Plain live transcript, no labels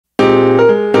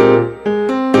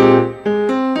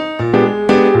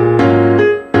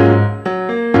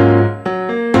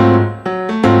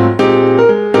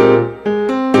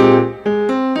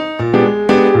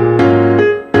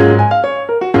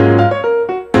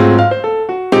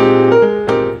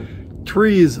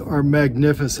Trees are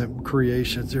magnificent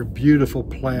creations. They're beautiful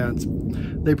plants.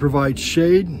 They provide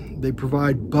shade. They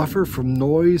provide buffer from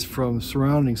noise from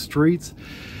surrounding streets.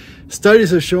 Studies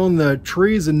have shown that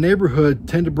trees in neighborhood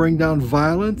tend to bring down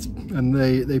violence, and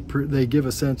they give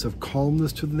a sense of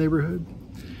calmness to the neighborhood.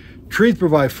 Trees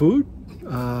provide food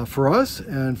for us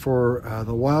and for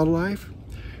the wildlife.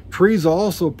 Trees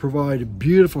also provide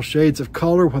beautiful shades of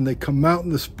color when they come out in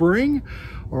the spring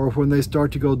or when they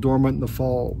start to go dormant in the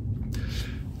fall.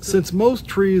 Since most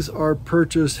trees are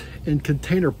purchased in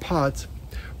container pots,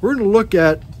 we're going to look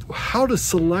at how to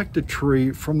select a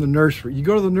tree from the nursery. You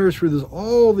go to the nursery, there's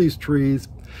all these trees,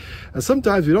 and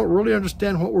sometimes we don't really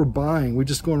understand what we're buying. We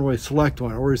just go and really select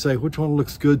one, or we say, which one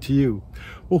looks good to you?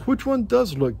 Well, which one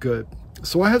does look good?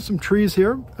 So I have some trees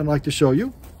here I'd like to show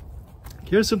you.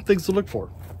 Here's some things to look for.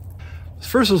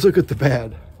 First, let's look at the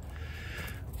bad.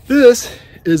 This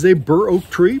is a bur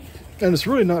oak tree, and it's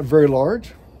really not very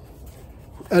large.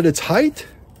 At its height,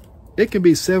 it can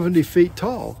be 70 feet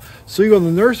tall. So you go to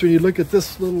the nursery and you look at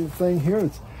this little thing here,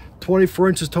 it's 24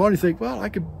 inches tall, and you think, well,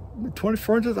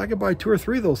 24 inches, I could buy 2 or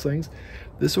 3 of those things.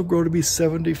 This will grow to be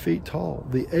 70 feet tall.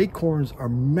 The acorns are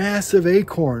massive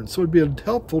acorns, so it'd be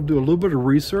helpful to do a little bit of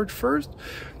research first.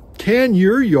 Can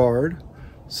your yard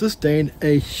sustain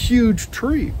a huge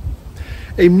tree?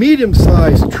 A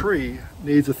medium-sized tree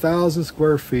needs 1,000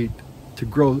 square feet to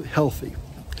grow healthy.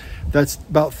 That's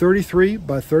about 33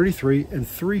 by 33 and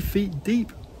 3 feet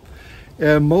deep.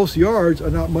 And most yards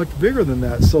are not much bigger than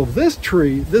that. So this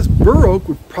tree, this bur oak,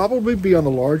 would probably be on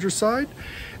the larger side.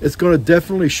 It's going to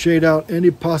definitely shade out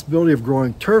any possibility of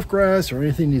growing turf grass or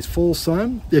anything that needs full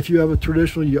sun if you have a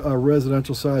traditional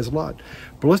residential sized lot.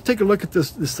 But let's take a look at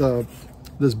this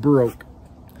bur oak.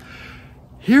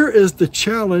 Here is the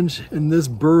challenge in this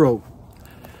bur oak.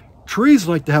 Trees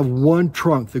like to have one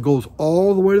trunk that goes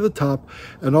all the way to the top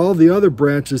and all the other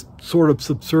branches sort of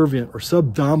subservient or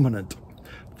subdominant.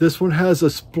 This one has a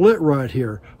split right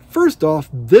here. First off,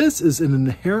 this is an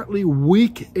inherently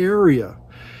weak area.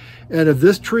 And if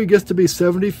this tree gets to be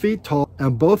 70 feet tall,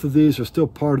 and both of these are still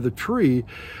part of the tree,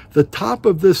 the top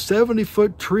of this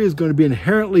 70-foot tree is going to be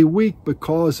inherently weak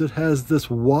because it has this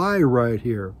Y right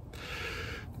here.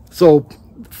 So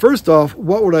first off,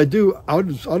 what would I do? I'd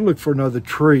look for another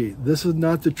tree. This is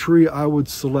not the tree I would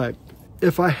select.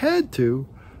 If I had to,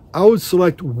 I would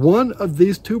select one of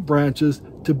these 2 branches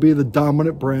to be the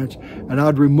dominant branch, and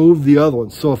I'd remove the other one.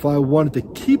 So if I wanted to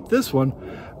keep this one,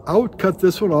 I would cut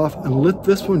this one off and let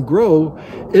this one grow.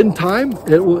 In time,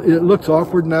 it looks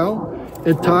awkward now.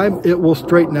 In time, it will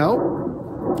straighten out,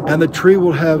 and the tree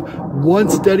will have one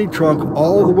steady trunk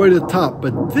all the way to the top.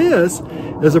 But this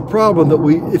is a problem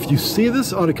that if you see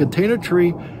this on a container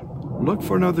tree, look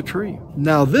for another tree.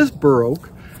 Now this bur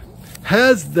oak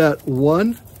has that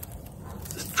one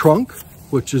trunk,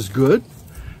 which is good,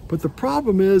 but the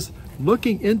problem is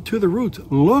looking into the roots.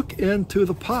 Look into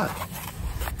the pot.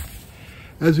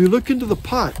 As we look into the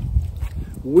pot,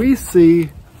 we see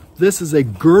this is a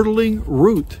girdling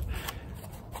root.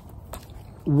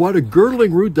 What a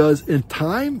girdling root does in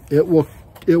time, it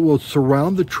will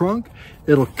surround the trunk.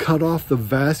 It'll cut off the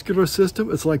vascular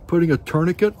system. It's like putting a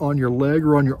tourniquet on your leg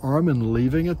or on your arm and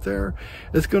leaving it there.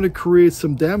 It's going to create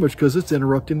some damage because it's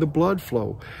interrupting the blood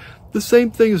flow. The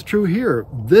same thing is true here.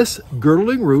 This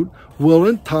girdling root will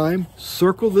in time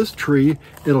circle this tree.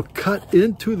 It'll cut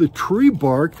into the tree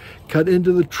bark, cut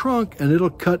into the trunk, and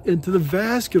it'll cut into the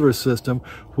vascular system,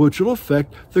 which will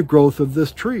affect the growth of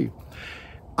this tree.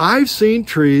 I've seen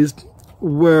trees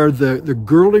where the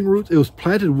girdling roots, it was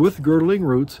planted with girdling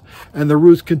roots, and the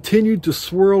roots continued to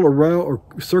swirl around or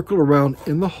circle around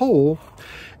in the hole,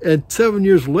 and 7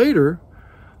 years later,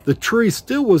 the tree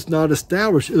still was not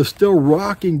established. It was still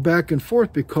rocking back and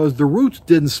forth because the roots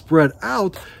didn't spread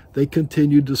out. They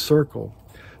continued to circle.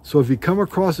 So if you come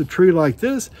across a tree like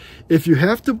this, if you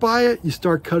have to buy it, you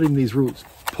start cutting these roots.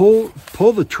 Pull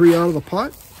the tree out of the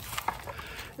pot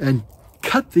and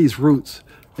cut these roots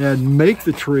and make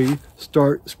the tree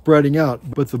start spreading out.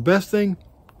 But the best thing,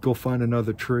 go find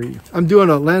another tree. I'm doing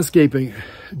a landscaping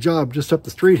job just up the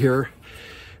street here,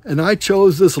 and I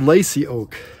chose this lacy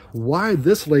oak. Why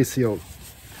this lacy oak?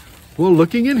 Well,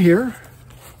 looking in here,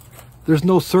 there's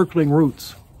no circling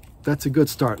roots. That's a good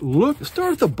start.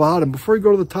 Start at the bottom before you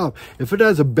go to the top. If it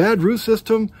has a bad root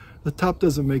system, the top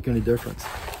doesn't make any difference.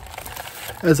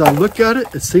 As I look at it,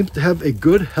 it seems to have a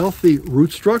good, healthy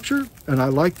root structure, and I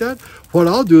like that. What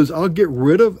I'll do is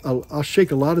I'll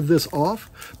shake a lot of this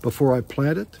off before I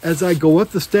plant it. As I go up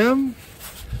the stem,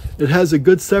 it has a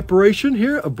good separation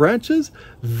here of branches.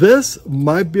 This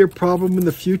might be a problem in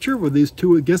the future with these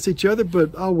 2 against each other,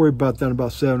 but I'll worry about that in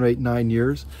about 7, 8, 9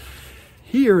 years.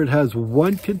 Here it has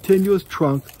one continuous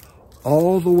trunk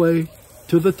all the way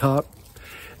to the top.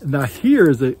 Now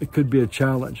it could be a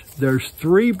challenge. There's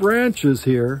 3 branches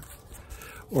here,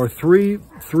 or three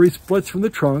splits from the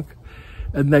trunk,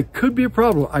 and that could be a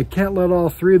problem. I can't let all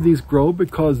 3 of these grow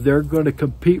because they're going to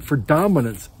compete for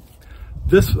dominance.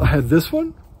 I have this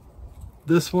one,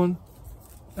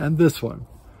 and this one.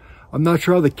 I'm not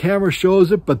sure how the camera shows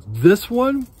it, but this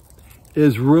one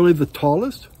is really the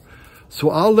tallest. So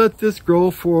I'll let this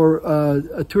grow for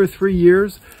 2 or 3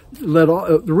 years.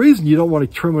 The reason you don't want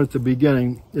to trim it at the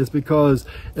beginning is because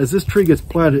as this tree gets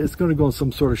planted, it's going to go in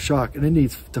some sort of shock, and it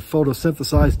needs to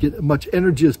photosynthesize, get as much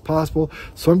energy as possible.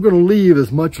 So I'm going to leave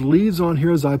as much leaves on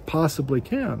here as I possibly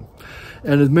can,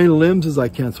 and as many limbs as I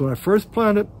can. So when I first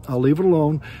plant it, I'll leave it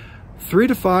alone. 3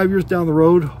 to 5 years down the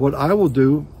road, what I will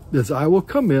do is I will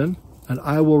come in and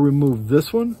I will remove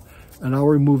this one, and I'll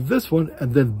remove this one,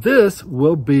 and then this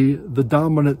will be the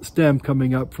dominant stem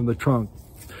coming up from the trunk.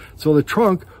 So the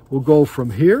trunk will go from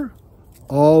here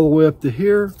all the way up to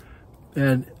here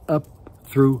and up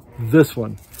through this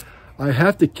one. I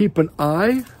have to keep an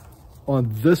eye on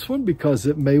this one because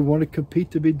it may want to compete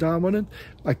to be dominant.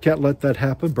 I can't let that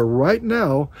happen, but right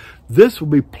now, this will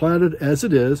be planted as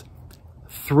it is,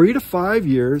 3 to 5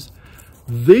 years.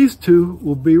 These 2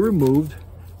 will be removed,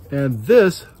 and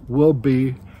this will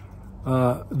be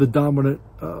the dominant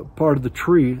part of the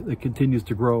tree that continues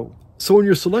to grow. So when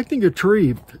you're selecting a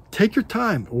tree, take your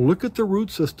time. Look at the root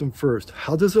system first.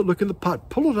 How does it look in the pot?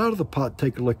 Pull it out of the pot,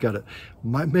 take a look at it.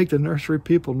 Might make the nursery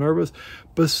people nervous,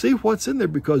 but see what's in there,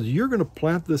 because you're going to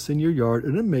plant this in your yard,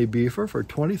 and it may be for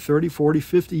 20, 30, 40,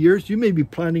 50 years. You may be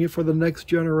planting it for the next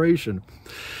generation.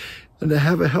 And to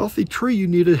have a healthy tree, you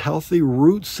need a healthy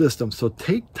root system. So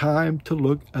take time to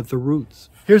look at the roots.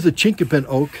 Here's a chinkapin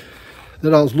oak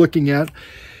that I was looking at.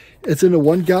 It's in a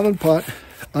 1-gallon pot.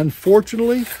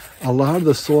 Unfortunately, a lot of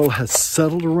the soil has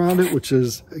settled around it, which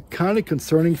is kind of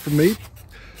concerning for me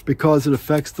because it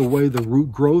affects the way the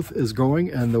root growth is going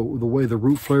and the way the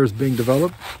root flare is being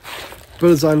developed.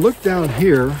 But as I look down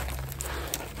here,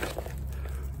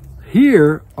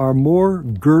 here are more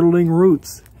girdling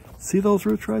roots. See those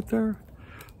roots right there?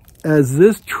 As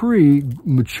this tree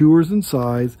matures in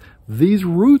size, these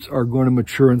roots are going to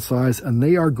mature in size, and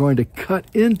they are going to cut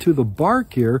into the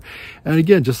bark here. And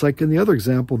again, just like in the other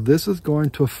example, this is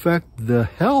going to affect the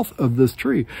health of this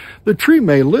tree. The tree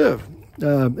may live.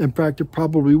 In fact, it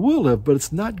probably will live, but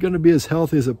it's not going to be as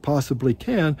healthy as it possibly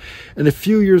can. And a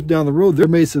few years down the road, there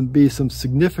may be some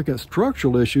significant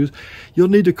structural issues. You'll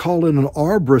need to call in an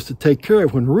arborist to take care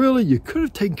of, when really you could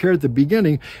have taken care at the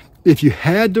beginning. If you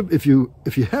had to, if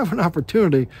you have an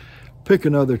opportunity, pick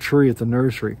another tree at the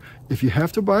nursery. If you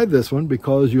have to buy this one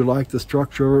because you like the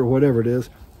structure or whatever it is,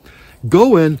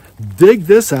 go in, dig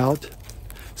this out,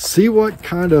 see what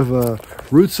kind of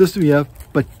root system you have,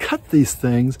 but cut these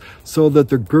things so that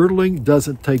the girdling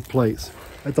doesn't take place.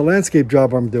 At the landscape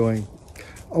job I'm doing,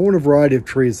 I want a variety of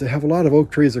trees. They have a lot of oak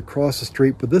trees across the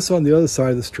street, but this on the other side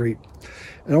of the street.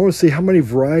 And I want to see how many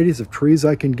varieties of trees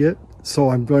I can get.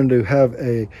 So I'm going to have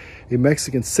a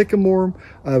Mexican sycamore,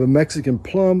 I have a Mexican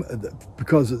plum,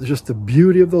 because it's just the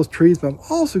beauty of those trees. But I'm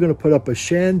also going to put up a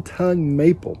shantung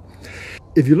maple.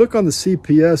 If you look on the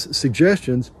CPS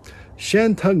suggestions,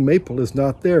 shantung maple is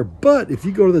not there. But if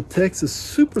you go to the Texas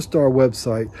Superstar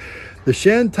website, the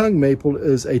shantung maple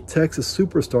is a Texas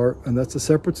Superstar, and that's a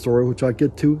separate story, which I'll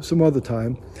get to some other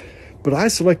time. But I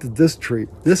selected this tree.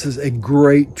 This is a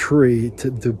great tree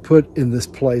to put in this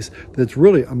place that's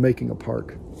really, I'm making a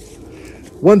park.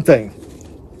 One thing,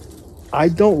 I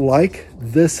don't like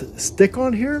this stick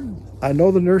on here. I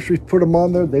know the nurseries put them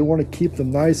on there. They want to keep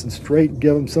them nice and straight and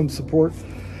give them some support,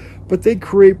 but they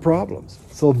create problems.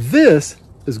 So this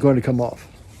is going to come off.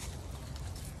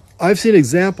 I've seen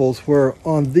examples where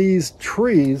on these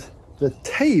trees, the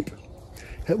tape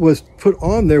was put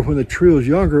on there when the tree was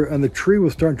younger, and the tree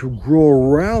was starting to grow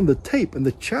around the tape. And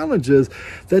the challenge is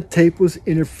that tape was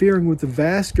interfering with the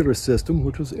vascular system,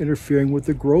 which was interfering with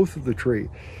the growth of the tree.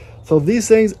 So these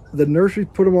things, the nurseries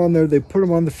put them on there. They put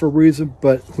them on there for a reason,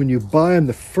 but when you buy them,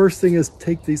 the first thing is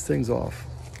take these things off.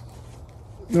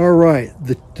 All right,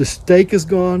 the stake is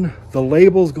gone, the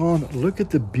label's gone. Look at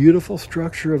the beautiful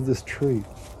structure of this tree.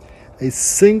 A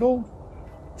single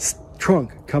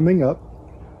trunk coming up,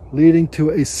 leading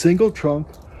to a single trunk,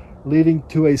 leading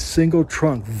to a single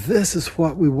trunk. This is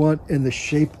what we want in the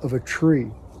shape of a tree.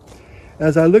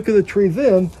 As I look at the tree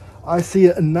then, I see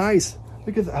a nice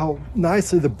Look at how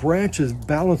nicely the branches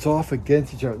balance off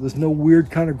against each other. There's no weird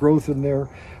kind of growth in there.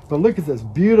 But look at this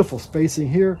beautiful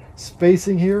spacing here,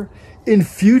 spacing here. In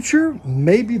future,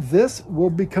 maybe this will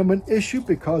become an issue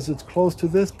because it's close to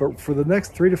this, but for the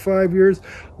next 3 to 5 years,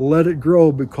 let it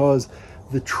grow, because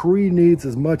the tree needs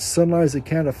as much sunlight as it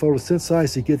can to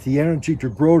photosynthesize to get the energy to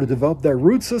grow, to develop that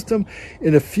root system.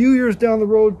 In a few years down the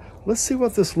road, let's see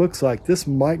what this looks like. This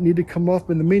might need to come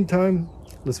up. In the meantime,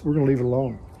 we're gonna leave it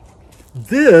alone.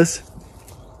 This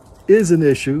is an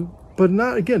issue, but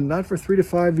not for 3 to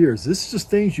 5 years. This is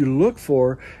just things you look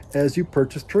for as you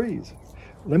purchase trees.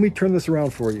 Let me turn this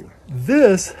around for you.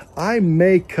 This I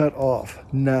may cut off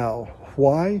now.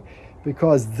 Why?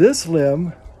 Because this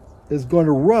limb is going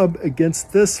to rub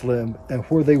against this limb, and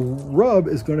where they rub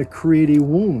is going to create a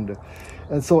wound.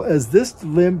 And so as this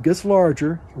limb gets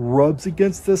larger, rubs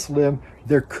against this limb,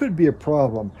 there could be a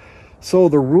problem. So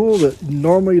the rule that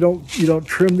normally you don't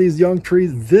trim these young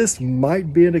trees, this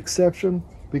might be an exception,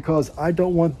 because I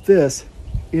don't want this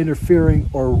interfering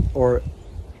or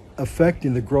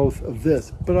affecting the growth of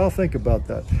this. But I'll think about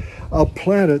that. I'll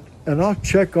plant it and I'll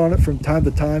check on it from time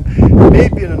to time.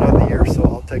 Maybe in another year or so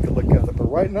I'll take a look at it.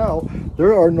 But right now,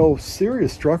 there are no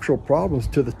serious structural problems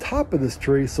to the top of this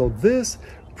tree. So this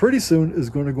pretty soon is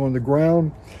going to go in the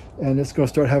ground, and it's going to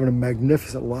start having a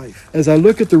magnificent life. As I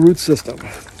look at the root system,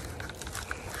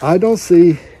 I don't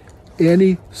see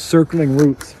any circling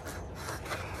roots.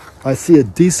 I see a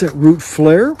decent root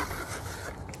flare.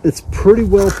 It's pretty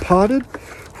well potted.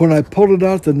 When I pulled it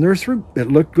out at the nursery, it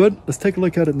looked good. Let's take a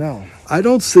look at it now. I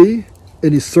don't see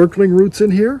any circling roots in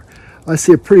here. I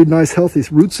see a pretty nice, healthy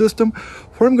root system.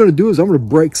 What I'm going to do is I'm going to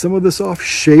break some of this off,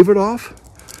 shave it off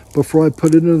before I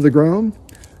put it into the ground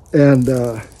and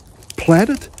plant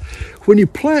it. When you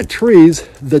plant trees,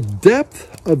 the depth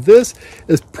of this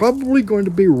is probably going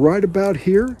to be right about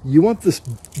here. You want this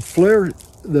flare,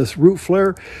 this root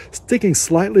flare, sticking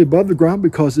slightly above the ground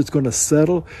because it's going to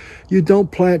settle. You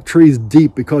don't plant trees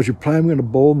deep because you're planting in a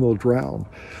bowl and they'll drown.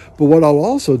 But what I'll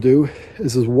also do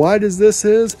is, as wide as this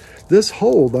is, this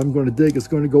hole that I'm going to dig is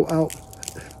going to go out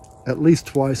at least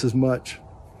twice as much.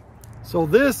 So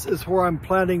this is where I'm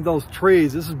planting those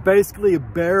trees. This is basically a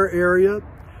bare area.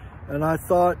 And I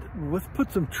thought, let's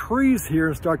put some trees here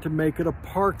and start to make it a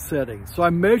park setting. So I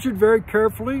measured very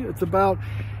carefully. It's about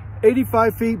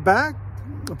 85 feet back,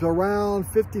 up to around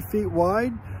 50 feet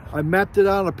wide. I mapped it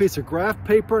out on a piece of graph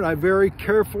paper, and I very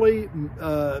carefully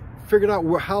figured out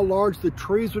how large the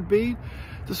trees would be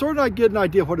to sort of get an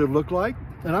idea of what it would look like.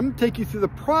 And I'm going to take you through the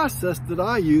process that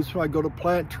I use when I go to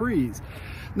plant trees.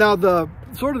 Now, the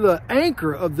sort of the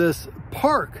anchor of this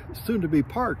park, soon to be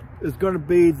park, is going to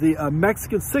be the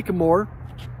Mexican sycamore,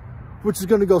 which is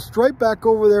going to go straight back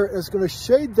over there. It's going to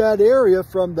shade that area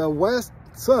from the west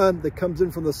sun that comes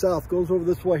in from the south, goes over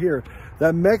this way here.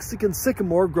 That Mexican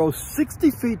sycamore grows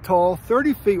 60 feet tall,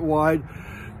 30 feet wide.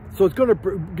 So it's going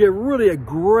to get really a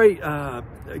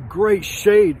great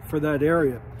shade for that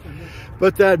area.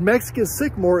 But that Mexican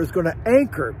sycamore is going to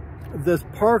anchor this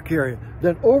park area.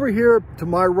 Then over here to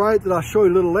my right, that I'll show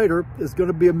you a little later, is going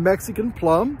to be a Mexican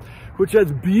plum, which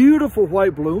has beautiful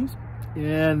white blooms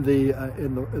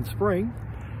in spring.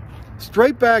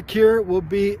 Straight back here will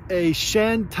be a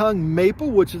Shantung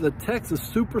maple, which is a Texas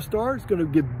superstar. It's going to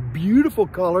give beautiful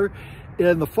color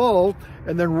in the fall.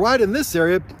 And then right in this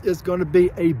area is going to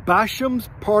be a Basham's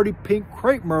Party Pink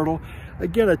crepe myrtle,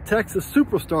 again a Texas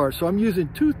superstar. So I'm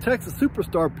using 2 Texas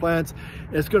superstar plants.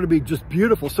 It's going to be just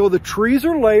beautiful. So the trees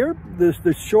are layered.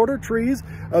 The shorter trees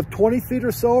of 20 feet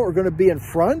or so are going to be in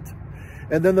front,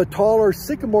 and then the taller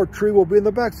sycamore tree will be in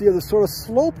the back. So you have this sort of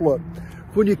slope look.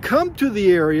 When you come to the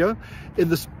area in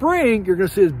the spring, you're going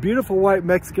to see this beautiful white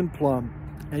Mexican plum.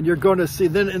 And you're going to see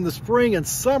then in the spring and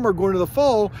summer, going to the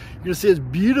fall, you're going to see this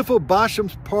beautiful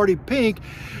Basham's Party Pink.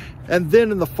 And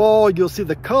then in the fall, you'll see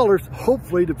the colors,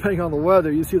 hopefully, depending on the weather,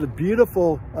 you see the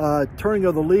beautiful turning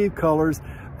of the leaf colors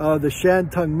of the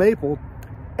Shantung maple.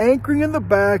 Anchoring in the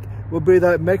back will be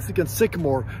that Mexican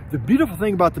sycamore. The beautiful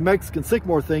thing about the Mexican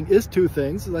sycamore thing is 2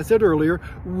 things, as I said earlier.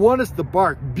 One is the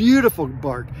bark, beautiful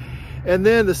bark. And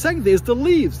then the second thing is the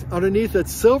leaves. Underneath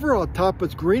it's silver, on top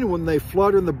it's green. And when they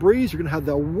flutter in the breeze, you're going to have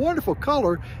that wonderful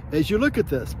color as you look at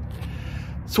this.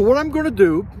 So what I'm going to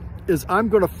do is I'm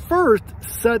going to first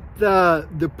set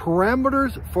the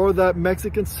parameters for that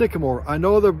Mexican sycamore. I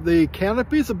know the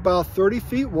canopy is about 30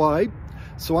 feet wide.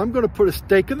 So I'm going to put a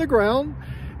stake in the ground,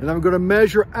 and I'm going to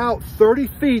measure out 30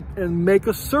 feet and make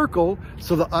a circle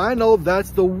so that I know that's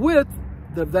the width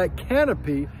of that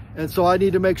canopy. And so I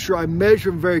need to make sure I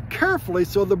measure them very carefully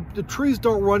so the trees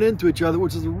don't run into each other,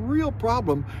 which is a real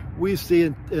problem we see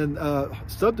in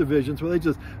subdivisions where they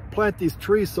just plant these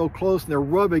trees so close and they're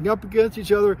rubbing up against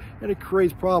each other and it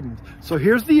creates problems. So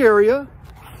here's the area.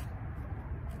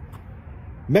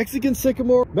 Mexican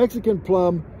sycamore, Mexican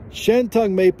plum,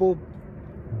 Shantung maple,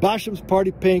 Basham's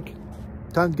party pink.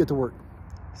 Time to get to work.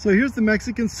 So here's the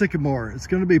Mexican sycamore. It's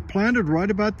going to be planted right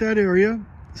about that area,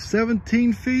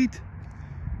 17 feet.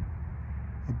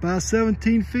 About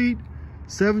 17 feet,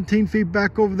 17 feet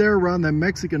back over there around that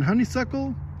Mexican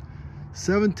honeysuckle.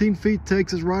 17 feet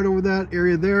takes us right over that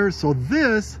area there. So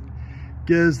this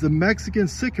gives the Mexican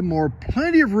sycamore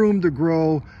plenty of room to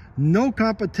grow, no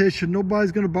competition,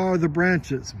 nobody's gonna bother the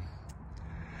branches.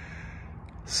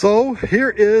 So here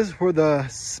is where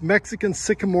the Mexican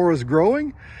sycamore is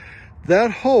growing.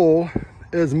 That hole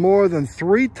is more than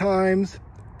 3 times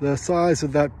the size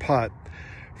of that pot.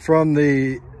 From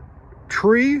the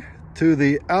tree to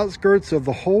the outskirts of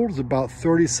the hole is about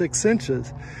 36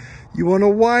 inches. You want a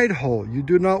wide hole. You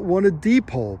do not want a deep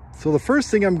hole. So the first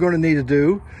thing I'm going to need to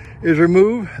do is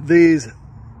remove these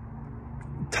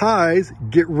ties,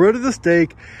 get rid of the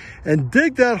stake, and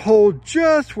dig that hole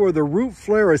just where the root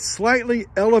flare is slightly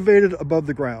elevated above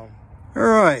the ground. All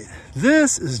right,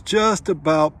 this is just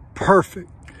about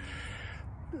perfect.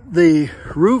 The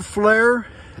root flare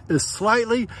is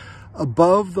slightly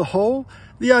above the hole.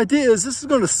 The idea is this is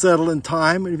going to settle in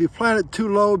time, and if you plant it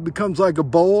too low, it becomes like a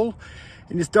bowl,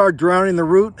 and you start drowning the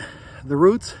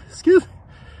roots. Excuse me.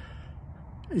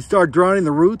 You start drowning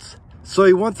the roots. So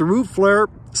you want the root flare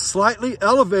slightly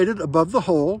elevated above the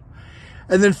hole,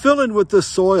 and then fill in with the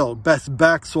soil, best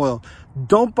back soil.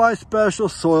 Don't buy special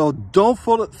soil. Don't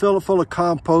fill it full of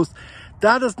compost.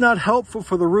 That is not helpful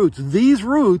for the roots. These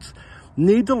roots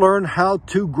need to learn how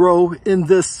to grow in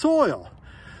this soil.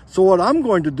 So what I'm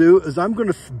going to do is I'm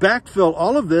going to backfill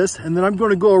all of this, and then I'm going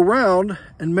to go around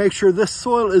and make sure this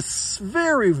soil is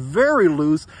very, very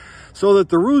loose so that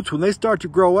the roots, when they start to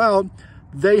grow out,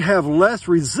 they have less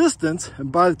resistance.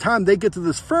 And by the time they get to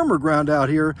this firmer ground out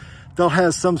here, they'll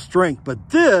have some strength.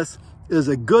 But this is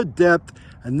a good depth,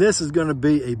 and this is going to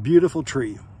be a beautiful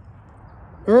tree.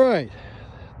 All right,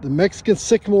 the Mexican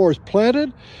sycamore is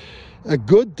planted a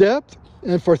good depth,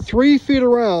 and for 3 feet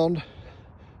around,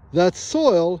 that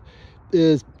soil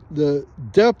is the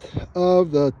depth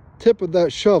of the tip of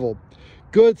that shovel.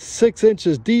 Good 6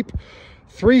 inches deep,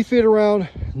 3 feet around,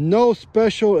 no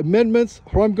special amendments.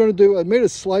 What I'm going to do, I made a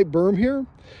slight berm here.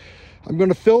 I'm going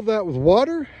to fill that with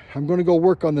water. I'm going to go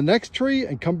work on the next tree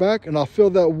and come back, and I'll fill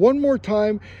that one more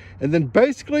time. And then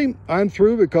basically I'm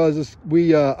through, because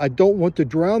I don't want to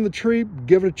drown the tree.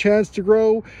 Give it a chance to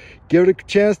grow, give it a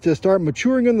chance to start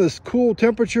maturing in this cool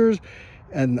temperatures,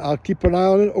 and I'll keep an eye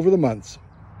on it over the months.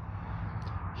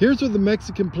 Here's where the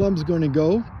Mexican plum is going to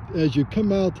go. As you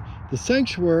come out the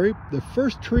sanctuary, the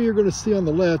first tree you're going to see on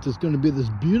the left is going to be this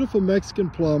beautiful Mexican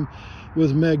plum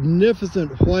with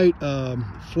magnificent white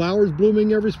flowers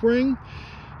blooming every spring.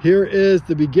 Here is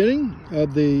the beginning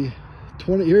of the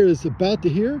 20, here is about to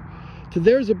here. To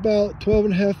there's about 12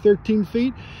 and a half, 13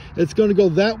 feet. It's going to go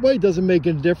that way, doesn't make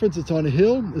any difference. It's on a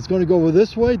hill. It's going to go over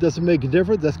this way, doesn't make a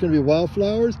difference. That's going to be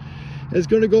wildflowers. It's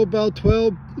going to go about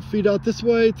 12 feet out this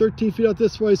way, 13 feet out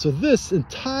this way. So this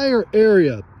entire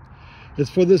area is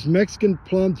for this Mexican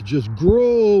plum to just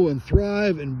grow and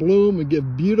thrive and bloom and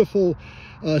give beautiful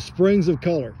springs of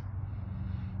color.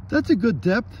 That's a good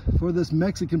depth for this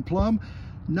Mexican plum.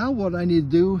 Now what I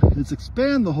need to do is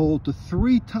expand the hole to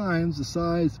 3 times the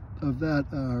size of that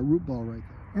root ball right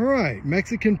there. All right,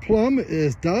 Mexican plum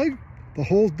is dug. The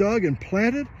hole's dug and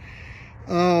planted.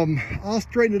 I'll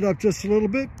straighten it up just a little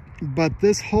bit, but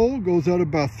this hole goes out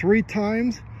about 3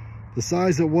 times the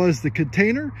size it was the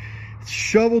container. It's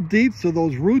shovel deep, so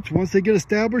those roots, once they get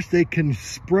established, they can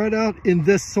spread out in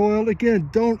this soil. Again,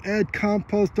 don't add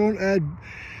compost, don't add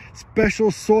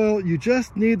special soil. You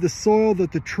just need the soil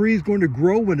that the tree is going to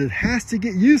grow in. It has to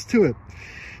get used to it.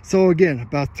 So again,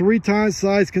 about 3 times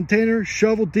size container,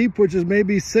 shovel deep, which is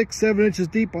maybe 6-7 inches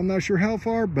deep. I'm not sure how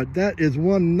far, but that is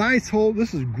one nice hole.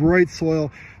 This is great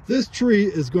soil. This tree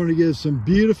is going to give some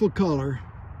beautiful color,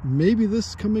 maybe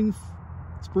this coming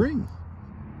spring.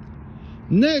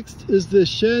 Next is the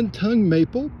Shantung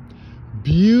maple.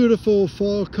 Beautiful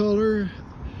fall color.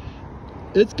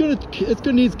 It's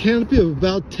gonna need canopy of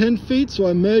about 10 feet. So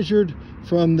I measured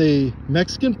from the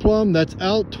Mexican plum, that's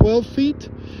out 12 feet.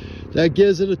 That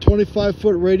gives it a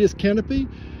 25-foot radius canopy.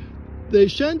 The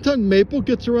Shantung maple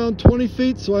gets around 20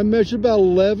 feet. So I measured about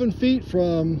 11 feet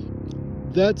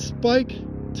from that spike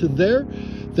to there.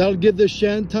 That'll give the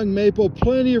Shantung maple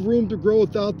plenty of room to grow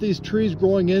without these trees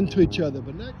growing into each other.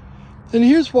 But next, And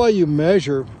here's why you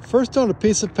measure. First on a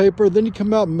piece of paper, then you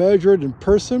come out and measure it in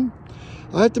person.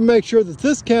 I have to make sure that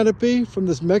this canopy from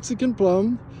this Mexican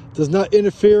plum does not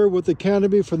interfere with the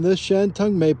canopy from this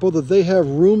Shantung maple, that they have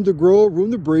room to grow,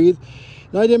 room to breathe.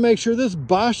 And I did make sure this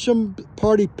Boschum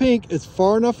Party Pink is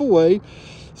far enough away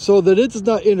so that it does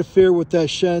not interfere with that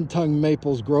Shantung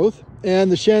maple's growth.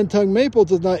 And the Shantung maple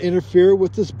does not interfere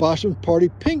with this Boschum Party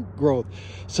Pink growth.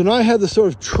 So now I have this sort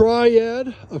of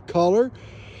triad of color.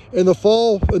 In the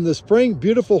fall, in the spring,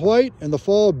 beautiful white. In the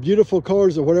fall, beautiful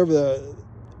colors of whatever the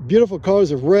beautiful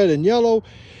colors of red and yellow.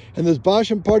 And this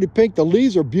Boschum Party Pink, the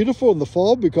leaves are beautiful in the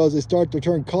fall because they start to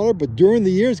turn color, but during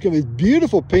the year it's going to be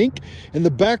beautiful pink. In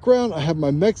the background, I have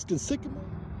my Mexican sycamore.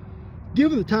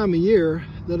 Given the time of year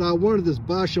that I wanted this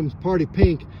Boschum Party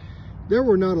Pink, there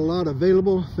were not a lot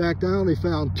available. In fact, I only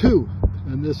found 2,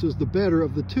 and this was the better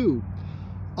of the 2.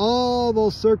 All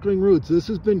those circling roots, this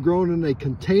has been grown in a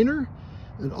container,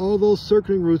 and all those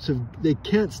circling roots, they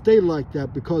can't stay like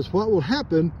that, because what will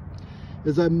happen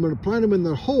is I'm going to plant them in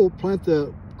the hole, plant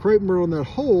the crepe myrtle in that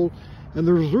hole, and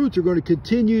those roots are going to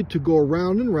continue to go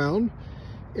around and round,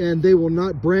 and they will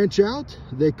not branch out.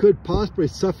 They could possibly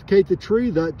suffocate the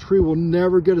tree. That tree will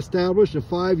never get established. In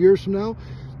 5 years from now,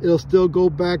 it'll still go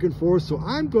back and forth. So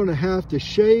I'm going to have to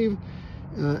shave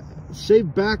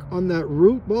back on that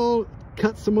root ball,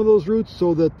 cut some of those roots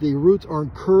so that the roots are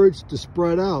encouraged to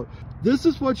spread out. This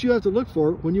is what you have to look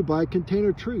for when you buy a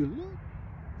container tree.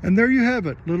 And there you have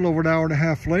it. A little over an hour and a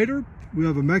half later, we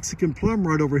have a Mexican plum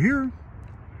right over here,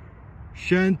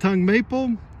 Shantung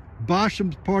maple,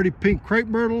 Boschum's Party Pink crepe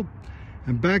myrtle,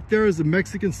 and back there is the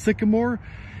Mexican sycamore.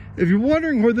 If you're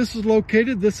wondering where this is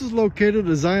located at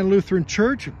Zion Lutheran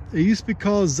Church. It used to be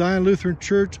called Zion Lutheran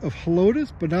Church of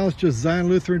Helotes, but now it's just Zion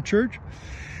Lutheran Church.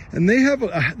 And they have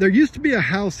there used to be a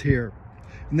house here,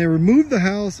 and they removed the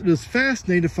house. It is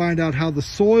fascinating to find out how the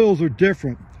soils are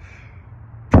different.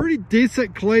 Pretty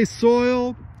decent clay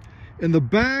soil. In the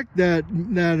back, that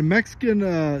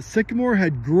Mexican sycamore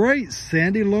had great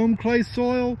sandy loam clay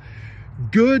soil.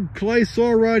 Good clay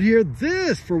soil right here.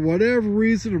 This, for whatever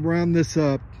reason, around this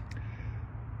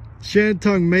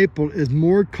Shantung maple is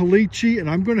more caliche, and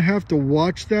I'm going to have to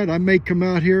watch that. I may come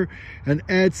out here and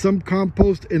add some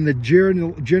compost in the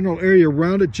general area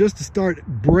around it just to start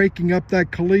breaking up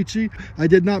that caliche. I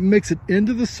did not mix it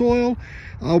into the soil.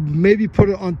 I'll maybe put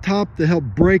it on top to help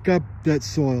break up that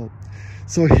soil.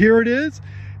 So here it is,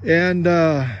 and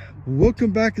we'll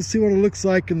come back and see what it looks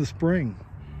like in the spring.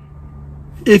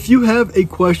 If you have a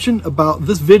question about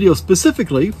this video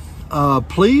specifically,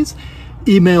 please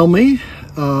email me.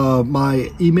 My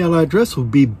email address will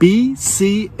be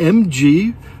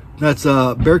bcmg, that's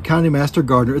Bexar County Master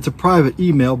Gardener. It's a private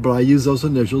email, but I use those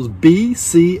initials,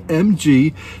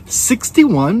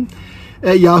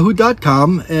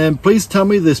 bcmg61@yahoo.com, and please tell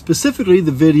me specifically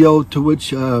the video to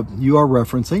which you are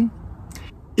referencing.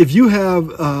 If you have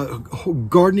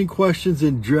gardening questions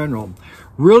in general,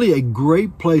 really a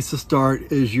great place to start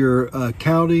is your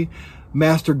county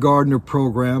Master Gardener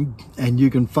program, and you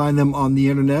can find them on the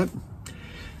internet.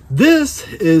 This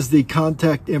is the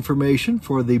contact information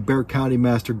for the Bexar County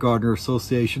Master Gardener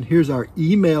Association. Here's our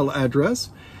email address.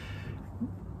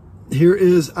 Here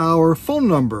is our phone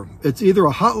number. It's either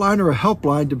a hotline or a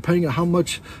helpline, depending on how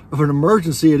much of an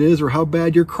emergency it is or how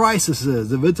bad your crisis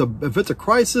is. If it's a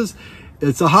crisis,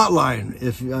 it's a hotline.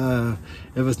 If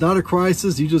it's not a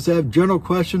crisis, you just have general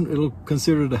question, it'll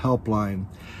consider it a helpline.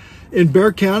 In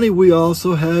Bexar County, we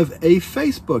also have a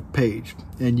Facebook page,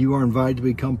 and you are invited to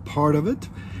become part of it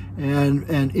and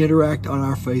interact on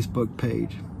our Facebook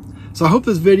page. So I hope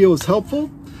this video was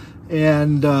helpful,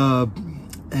 and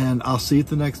I'll see you at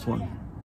the next one.